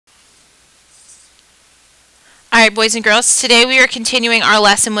Alright, boys and girls, today we are continuing our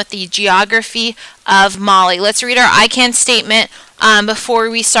lesson with the geography of Mali. Let's read our I can statement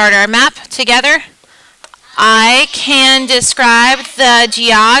before we start our map together. I can describe the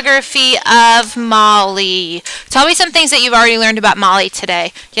geography of Mali. Tell me some things that you've already learned about Mali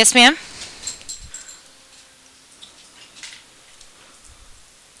today. Yes, ma'am?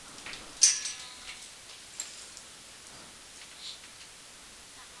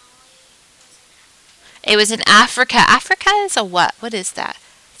 It was in Africa. Africa is a what? What is that?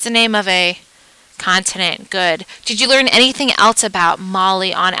 It's the name of a continent. Good. Did you learn anything else about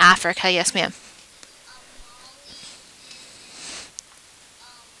Mali on Africa? Yes, ma'am.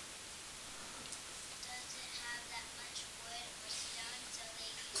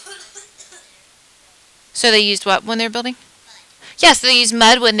 So they used what when they were building? Yes, they used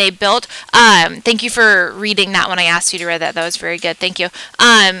mud when they built. Thank you for reading that when I asked you to read that. That was very good. Thank you.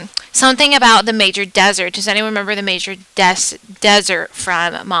 Something about the major desert. Does anyone remember the major desert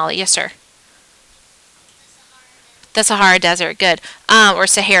from Mali? Yes, sir. The Sahara Desert. Good. Or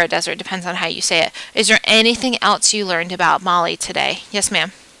Sahara Desert. Depends on how you say it. Is there anything else you learned about Mali today? Yes,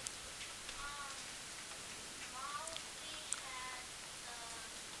 ma'am.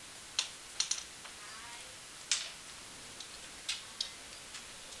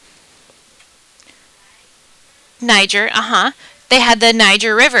 Niger, They had the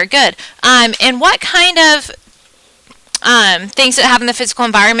Niger River. Good. And what kind of things that have in the physical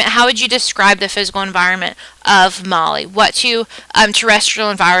environment? How would you describe the physical environment of Mali? What two terrestrial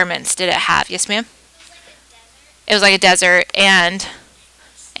environments did it have? Yes, ma'am. It was like a desert and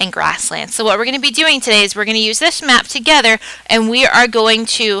grassland. So what we're going to be doing today is we're going to use this map together, and we are going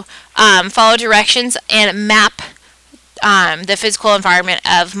to follow directions and map the physical environment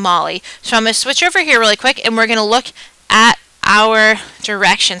of Mali. So I'm going to switch over here really quick, and we're going to look at our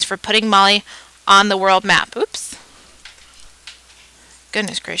directions for putting Mali on the world map. Oops.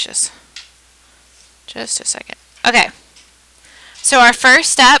 Goodness gracious. Just a second. Okay. So our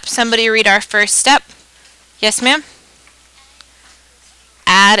first step, somebody read our first step. Yes, ma'am?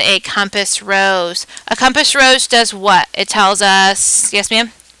 Add a compass rose. A compass rose does what? It tells us, yes,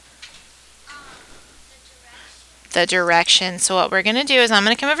 ma'am? The direction. So what we're going to do is I'm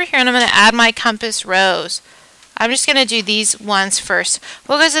going to come over here and I'm going to add my compass rose. I'm just going to do these ones first.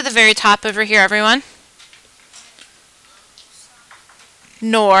 What goes at the very top over here, everyone?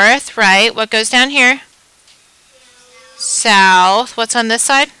 North, right? What goes down here? South. What's on this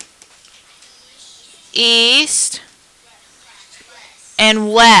side? East.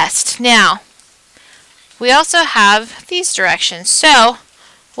 And west. Now, we also have these directions. So,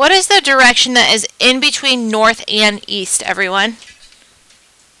 what is the direction that is in between north and east, everyone?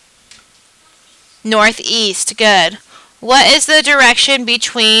 Northeast, good. What is the direction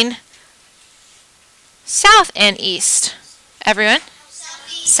between south and east, everyone?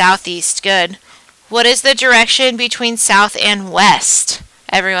 Southeast, good. What is the direction between south and west,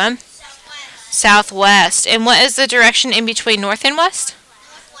 everyone? Southwest. And what is the direction in between north and west?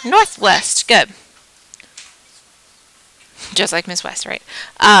 Northwest, good. Just like Miss West, right?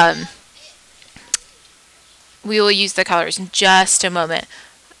 We will use the colors in just a moment.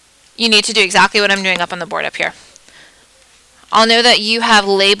 You need to do exactly what I'm doing up on the board up here. I'll know that you have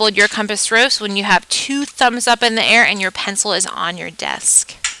labeled your compass rose when you have 2 thumbs up in the air and your pencil is on your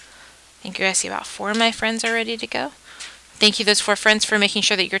desk. I think I see about 4 of my friends are ready to go. Thank you, those 4 friends, for making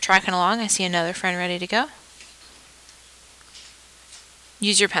sure that you're tracking along. I see another friend ready to go.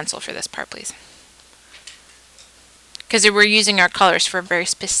 Use your pencil for this part, please. Because we're using our colors for a very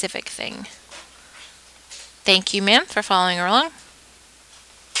specific thing. Thank you, ma'am, for following along.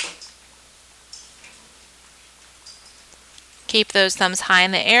 Keep those thumbs high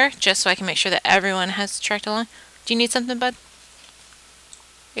in the air, just so I can make sure that everyone has tracked along. Do you need something, bud?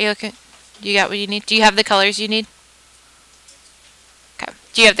 Are you okay? You got what you need? Do you have the colors you need? Okay.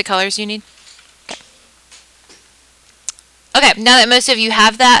 Do you have the colors you need? Okay, now that most of you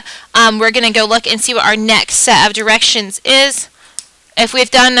have that, we're going to go look and see what our next set of directions is. If we've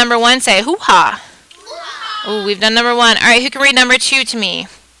done number 1, say hoo-ha. Oh, we've done number 1. All right, who can read number 2 to me?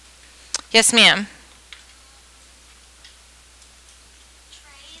 Yes, ma'am.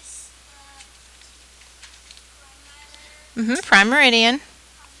 Prime meridian.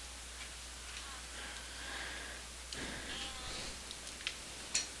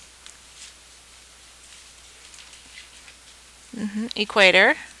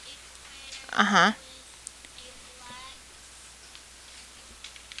 Equator. And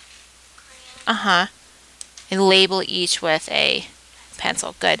label each with a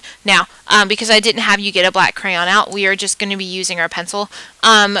pencil. Good. Now, because I didn't have you get a black crayon out, we are just going to be using our pencil.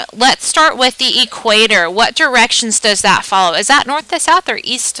 Let's start with the equator. What directions does that follow? Is that north to south or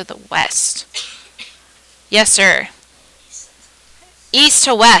east to the west? Yes, sir. East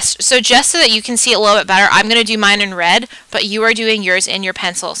to west. So just so that you can see it a little bit better, I'm going to do mine in red, but you are doing yours in your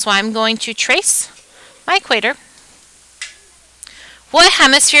pencil. So I'm going to trace my equator. What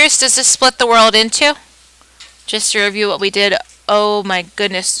hemispheres does this split the world into? Just to review what we did, oh my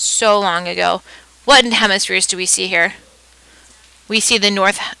goodness, so long ago. What hemispheres do we see here? We see the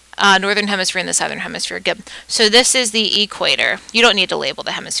northern hemisphere and the southern hemisphere. Good. So this is the equator. You don't need to label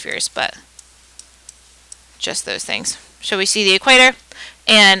the hemispheres, but just those things. So we see the equator,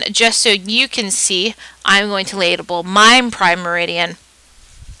 and just so you can see, I'm going to label my prime meridian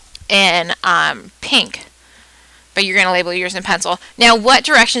in pink, but you're going to label yours in pencil. Now, what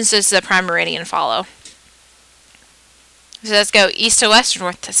directions does the prime meridian follow? So let's go east to west or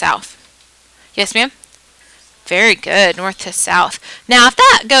north to south? Yes, ma'am? Very good, north to south. Now, if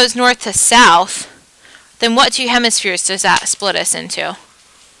that goes north to south, then what two hemispheres does that split us into?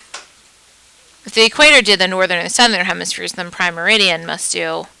 If the equator did the northern and southern hemispheres, then prime meridian must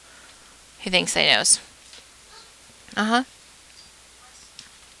do, who thinks they knows?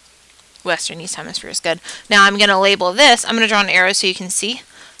 Western east hemisphere is good. Now I'm going to label this. I'm going to draw an arrow so you can see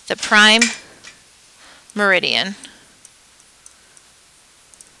the prime meridian.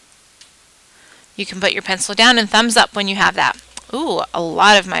 You can put your pencil down and thumbs up when you have that. Ooh, a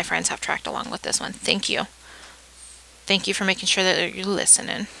lot of my friends have tracked along with this one. Thank you. Thank you for making sure that you're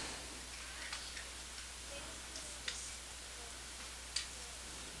listening.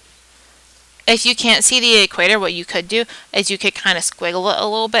 If you can't see the equator, what you could do is you could kind of squiggle it a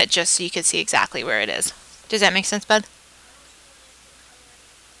little bit just so you could see exactly where it is. Does that make sense, bud?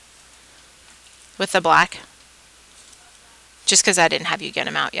 With the black? Just because I didn't have you get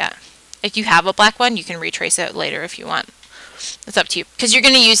them out yet. If you have a black one, you can retrace it later if you want. It's up to you. Because you're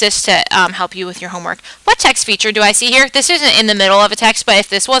going to use this to help you with your homework. What text feature do I see here? This isn't in the middle of a text, but if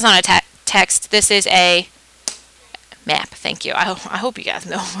this was on a text, this is a map. Thank you. I hope you guys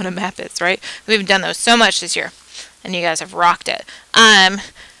know what a map is, right? We've done those so much this year, and you guys have rocked it.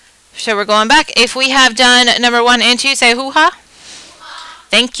 So we're going back. If we have done number 1 and 2, say hoo-ha.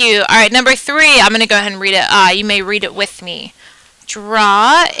 Thank you. All right, number 3, I'm going to go ahead and read it. You may read it with me.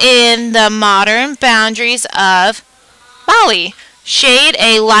 Draw in the modern boundaries of Mali. Shade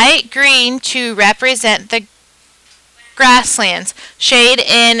a light green to represent the grasslands. Shade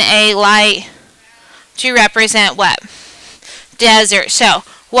in a light to represent what? Desert. So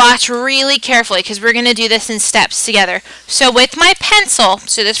watch really carefully because we're going to do this in steps together. So with my pencil,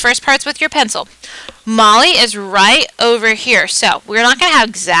 so this first part's with your pencil, Mali is right over here. So we're not going to have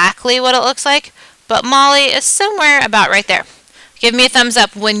exactly what it looks like, but Mali is somewhere about right there. Give me a thumbs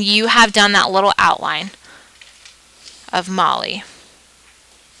up when you have done that little outline of Mali.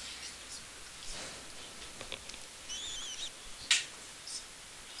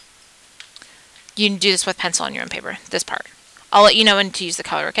 You can do this with pencil on your own paper, this part. I'll let you know when to use the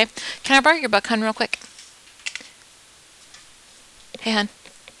color, okay? Can I borrow your book, hun, real quick? Hey, hun,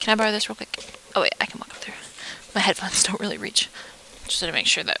 can I borrow this real quick? Oh, wait, I can walk up there. My headphones don't really reach. Just to make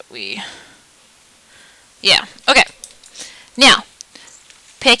sure that we... Yeah, okay. Now,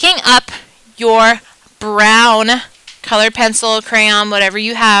 picking up your brown colored pencil, crayon, whatever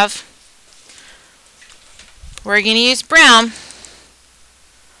you have, we're going to use brown.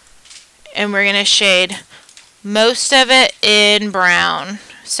 And we're going to shade most of it in brown.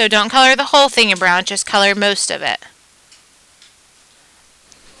 So don't color the whole thing in brown, just color most of it.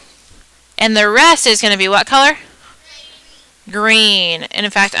 And the rest is going to be what color? Green. And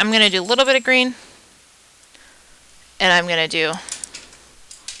in fact, I'm going to do a little bit of green. And I'm going to do a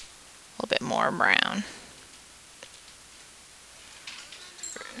little bit more brown.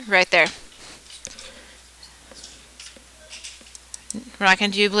 Right there. We're not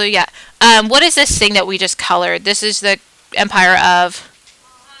going to do blue yet. What is this thing that we just colored? This is the Empire of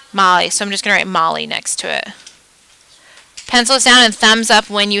Mali. So I'm just going to write Mali next to it. Pencils down and thumbs up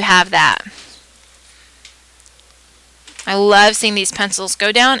when you have that. I love seeing these pencils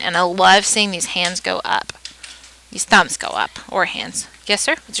go down, and I love seeing these hands go up. These thumbs go up, or hands. Yes,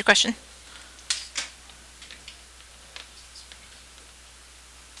 sir? What's your question?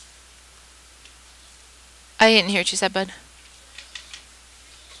 I didn't hear what you said, bud.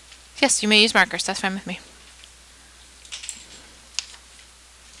 Yes, you may use markers. That's fine with me.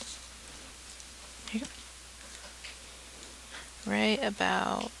 Here you go. Right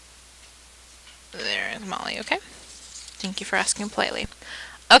about there is Mali, okay? Thank you for asking politely.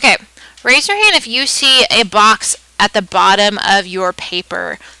 Okay, raise your hand if you see a box at the bottom of your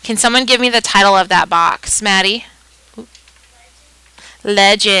paper. Can someone give me the title of that box, Maddie?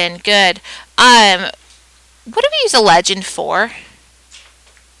 Legend. Good. What do we use a legend for?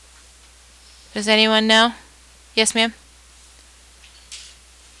 Does anyone know? Yes, ma'am?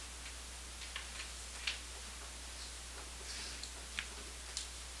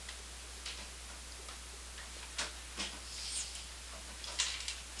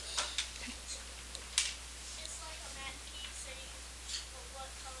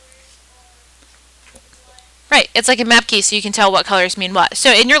 Right, it's like a map key, so you can tell what colors mean what.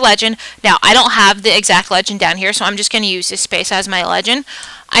 So in your legend, now I don't have the exact legend down here, so I'm just going to use this space as my legend.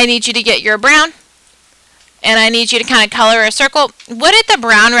 I need you to get your brown, and I need you to kind of color a circle. What did the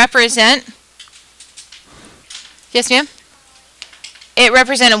brown represent? Yes, ma'am? It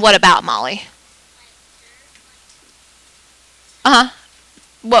represented what about, Molly? Uh-huh.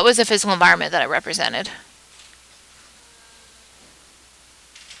 What was the physical environment that it represented?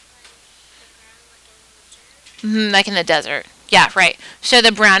 Like in the desert. Yeah, right. So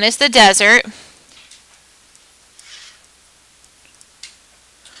the brown is the desert.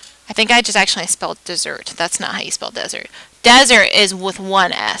 I think I just actually spelled dessert. That's not how you spell desert. Desert is with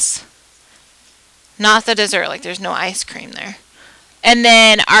one S. Not the dessert, like there's no ice cream there. And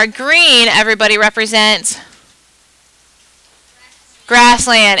then our green, everybody represents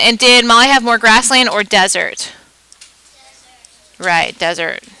grassland. And did Molly have more grassland or desert? Right,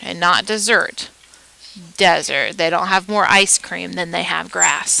 desert. And not dessert. Desert. They don't have more ice cream than they have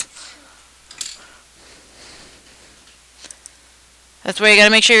grass. That's where you got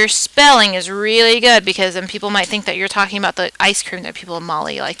to make sure your spelling is really good, because then people might think that you're talking about the ice cream that people in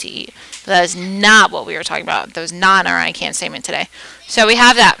Mali like to eat. But that is not what we were talking about. That was not our I can't statement today. So we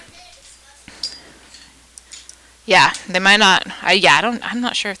have that. Yeah, they might not. I'm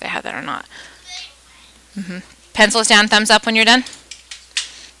not sure if they have that or not. Pencils down, thumbs up when you're done.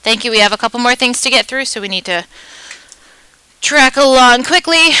 Thank you. We have a couple more things to get through, so we need to track along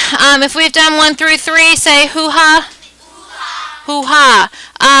quickly. If we've done 1 through 3, say hoo-ha. Hoo-ha.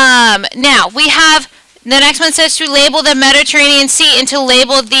 Now, we have, the next one says to label the Mediterranean Sea and to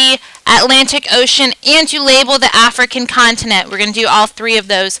label the Atlantic Ocean and to label the African continent. We're going to do all 3 of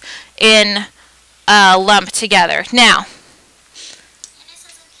those in a lump together. Now,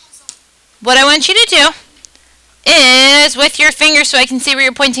 what I want you to do is, with your finger so I can see where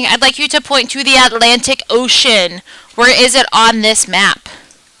you're pointing, I'd like you to point to the Atlantic Ocean. Where is it on this map?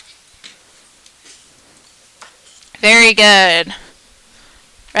 Very good.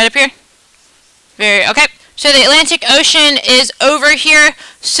 Right up here? Okay. So the Atlantic Ocean is over here.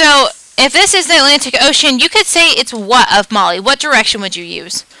 So if this is the Atlantic Ocean, you could say it's what of Mali? What direction would you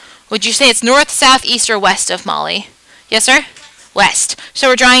use? Would you say it's north, south, east, or west of Mali? Yes, sir? West. So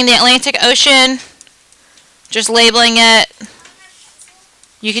we're drawing the Atlantic Ocean. Just labeling it.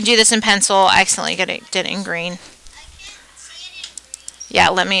 You can do this in pencil. I accidentally did it in green. Yeah,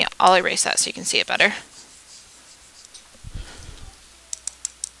 I'll erase that so you can see it better.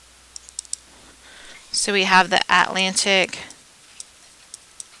 So we have the Atlantic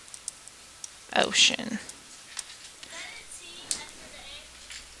Ocean.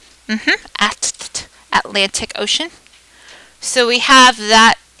 Atlantic Ocean. So we have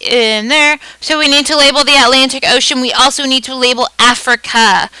that in there. So we need to label the Atlantic Ocean. We also need to label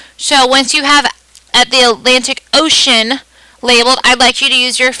Africa. So once you have at the Atlantic Ocean labeled, I'd like you to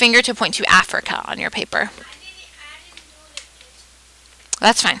use your finger to point to Africa on your paper.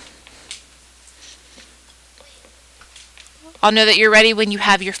 That's fine. I'll know that you're ready when you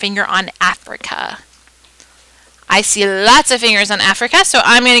have your finger on Africa. I see lots of fingers on Africa, so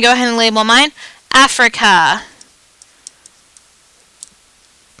I'm going to go ahead and label mine Africa.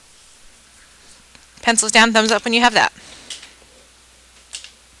 Pencils down, thumbs up when you have that.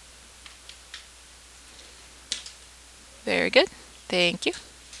 Very good. Thank you.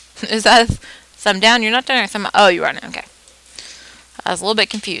 Is that a thumb down? You're not done, or thumb up? Oh, you are. Okay. I was a little bit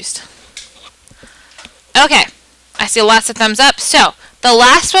confused. Okay. I see lots of thumbs up. So, the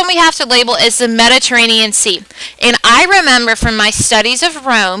last one we have to label is the Mediterranean Sea. And I remember from my studies of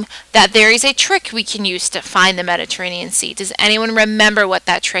Rome that there is a trick we can use to find the Mediterranean Sea. Does anyone remember what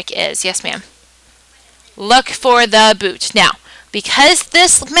that trick is? Yes, ma'am. Look for the boot. Now, because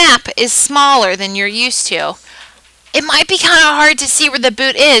this map is smaller than you're used to, it might be kind of hard to see where the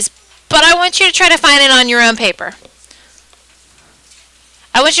boot is, but I want you to try to find it on your own paper.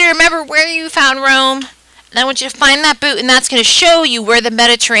 I want you to remember where you found Rome, and I want you to find that boot, and that's going to show you where the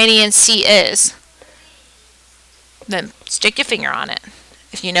Mediterranean Sea is. Then stick your finger on it,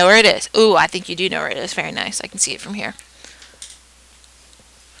 if you know where it is. Ooh, I think you do know where it is. Very nice. I can see it from here.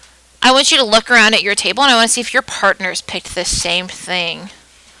 I want you to look around at your table and I want to see if your partners picked the same thing.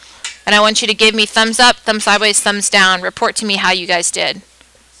 And I want you to give me thumbs up, thumbs sideways, thumbs down. Report to me how you guys did.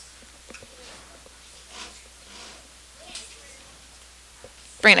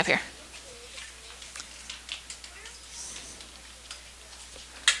 Bring it up here.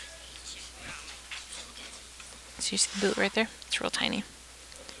 So you see the boot right there? It's real tiny.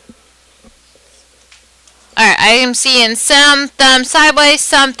 Alright, I am seeing some thumbs sideways,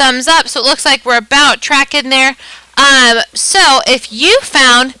 some thumbs up, so it looks like we're about tracking there. So if you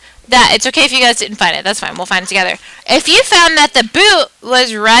found that, it's okay if you guys didn't find it, that's fine, we'll find it together. If you found that the boot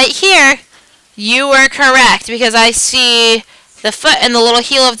was right here, you were correct, because I see the foot and the little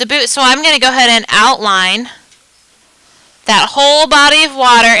heel of the boot, so I'm going to go ahead and outline that whole body of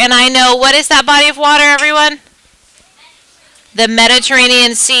water, and I know, what is that body of water, everyone? The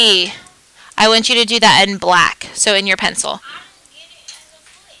Mediterranean Sea. I want you to do that in black, so in your pencil.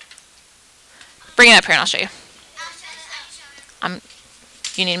 Bring it up here and I'll show you.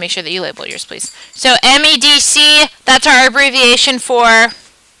 You need to make sure that you label yours, please. So MEDC, that's our abbreviation for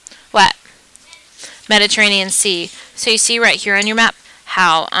what? Mediterranean Sea. So you see right here on your map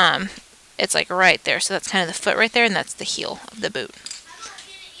how it's like right there. So that's kind of the foot right there, and that's the heel of the boot.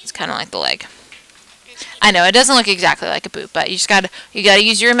 It's kind of like the leg. I know it doesn't look exactly like a boot, but you gotta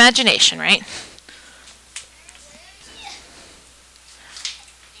use your imagination, right?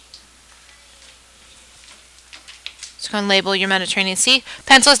 Just gonna label your Mediterranean Sea.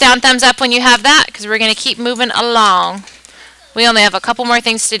 Pencils down, thumbs up when you have that, because we're gonna keep moving along. We only have a couple more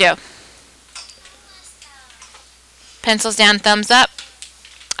things to do. Pencils down, thumbs up.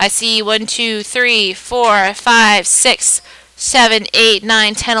 I see 1, 2, 3, 4, 5, 6, 7, 8,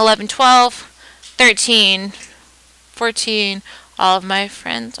 9, 10, 11, 12. 13, 14, all of my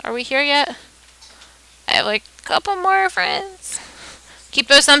friends. Are we here yet? I have like a couple more friends. Keep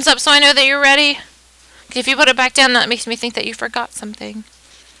those thumbs up so I know that you're ready. If you put it back down, that makes me think that you forgot something.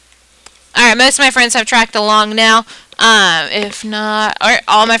 Alright, most of my friends have tracked along now. If not, alright,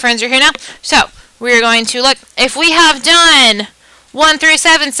 all my friends are here now. So, we're going to look. If we have done 1 through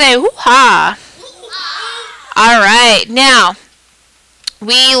 7, say hoo-ha. Alright, now,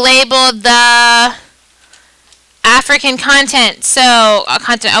 we labeled the African continent. So,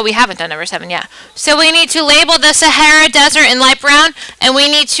 we haven't done number 7 yet. So we need to label the Sahara Desert in light brown, and we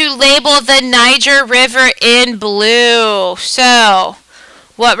need to label the Niger River in blue. So,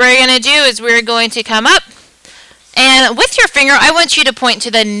 what we're going to do is we're going to come up, and with your finger, I want you to point to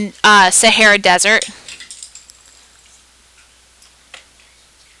the Sahara Desert.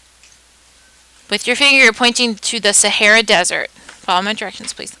 With your finger, you're pointing to the Sahara Desert. Follow my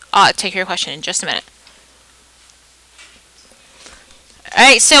directions, please. I'll take your question in just a minute.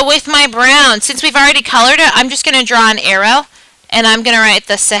 Alright, so with my brown, since we've already colored it, I'm just going to draw an arrow, and I'm going to write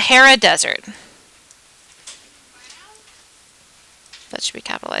the Sahara Desert. That should be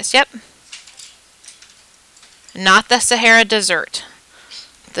capitalized, yep. Not the Sahara Dessert.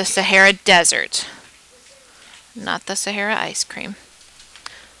 The Sahara Desert. Not the Sahara ice cream.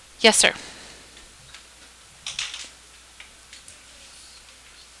 Yes, sir.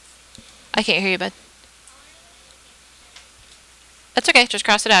 I can't hear you, bud. That's okay. Just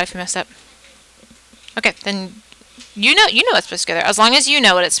cross it out if you messed up. Okay, then you know what's supposed to go there. As long as you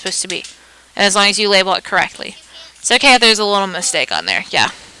know what it's supposed to be. And as long as you label it correctly. It's okay if there's a little mistake on there. Yeah.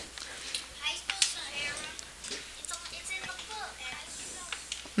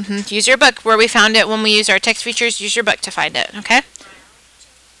 Use your book where we found it when we use our text features. Use your book to find it, okay?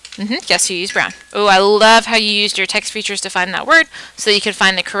 Yes, you use brown. Oh, I love how you used your text features to find that word so that you could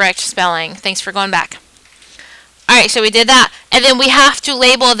find the correct spelling. Thanks for going back. Alright, so we did that. And then we have to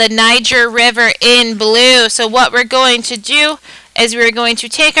label the Niger River in blue. So what we're going to do is we're going to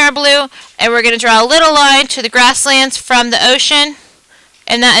take our blue and we're going to draw a little line to the grasslands from the ocean.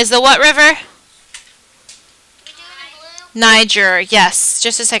 And that is the what river? Niger. Yes.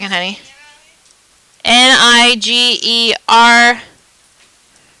 Just a second, honey. Niger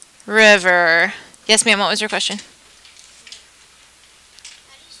River. Yes, ma'am. What was your question?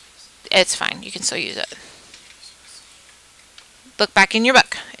 It's fine. You can still use it. Look back in your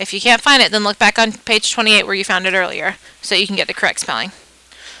book. If you can't find it, then look back on page 28 where you found it earlier so you can get the correct spelling.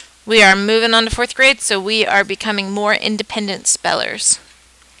 We are moving on to 4th grade, so we are becoming more independent spellers.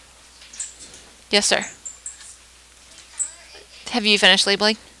 Yes, sir. Have you finished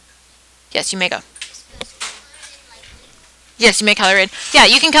labeling? Yes, you may go. Yes, you may color in. Yeah,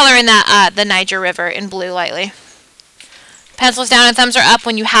 you can color in that the Niger River in blue lightly. Pencils down and thumbs are up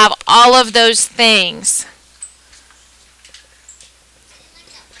when you have all of those things.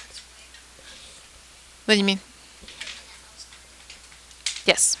 What do you mean?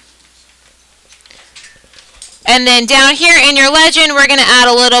 Yes. And then down here in your legend, we're going to add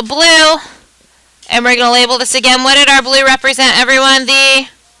a little blue. And we're going to label this again. What did our blue represent, everyone? The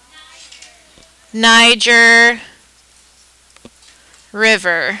Niger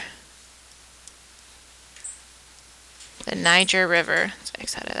River. The Niger River. Let's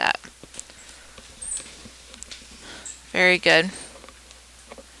X out of that. Very good.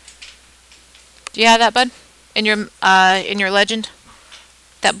 Do you have that, bud? In your legend?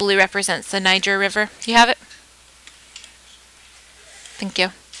 That blue represents the Niger River. You have it? Thank you.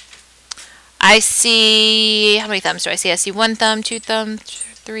 I see, how many thumbs do I see? I see 1 thumb, 2 thumbs,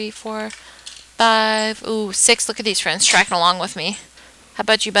 3, 4, 5, ooh, 6. Look at these friends tracking along with me. How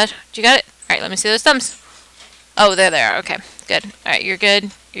about you, bud? Do you got it? All right, let me see those thumbs. Oh, there they are. Okay, good. All right, you're good.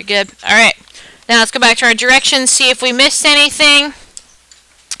 You're good. All right. Now let's go back to our directions, see if we missed anything.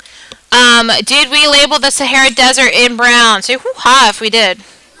 Did we label the Sahara Desert in brown? Say hoo-ha if we did.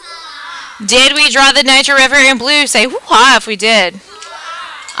 Did we draw the Niger River in blue? Say hoo-ha if we did.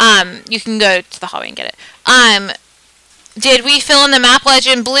 You can go to the hallway and get it. Did we fill in the map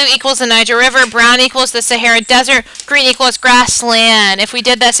legend? Blue equals the Niger River, brown equals the Sahara Desert, green equals grassland. If we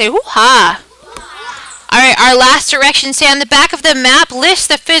did that, say hoo-ha. Alright, our last direction, say on the back of the map, list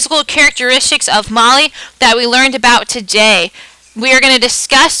the physical characteristics of Mali that we learned about today. We are going to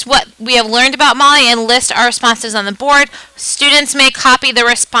discuss what we have learned about Mali and list our responses on the board. Students may copy the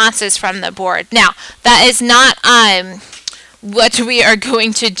responses from the board. Now, that is not what we are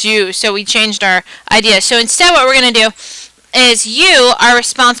going to do, so we changed our idea. So instead what we're going to do is you are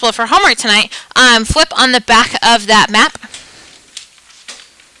responsible for homework tonight. Flip on the back of that map.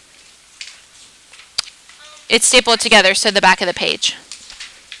 It's stapled together, so the back of the page.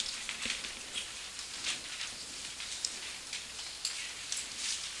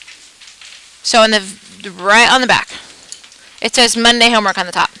 So on right on the back, it says Monday homework on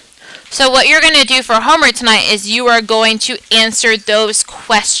the top. So what you're going to do for homework tonight is you are going to answer those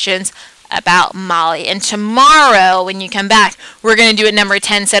questions about Mali. And tomorrow, when you come back, we're going to do a number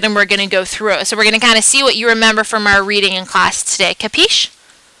 10 set and we're going to go through it. So we're going to kind of see what you remember from our reading in class today. Capiche?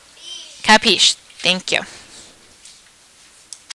 Capiche. Thank you.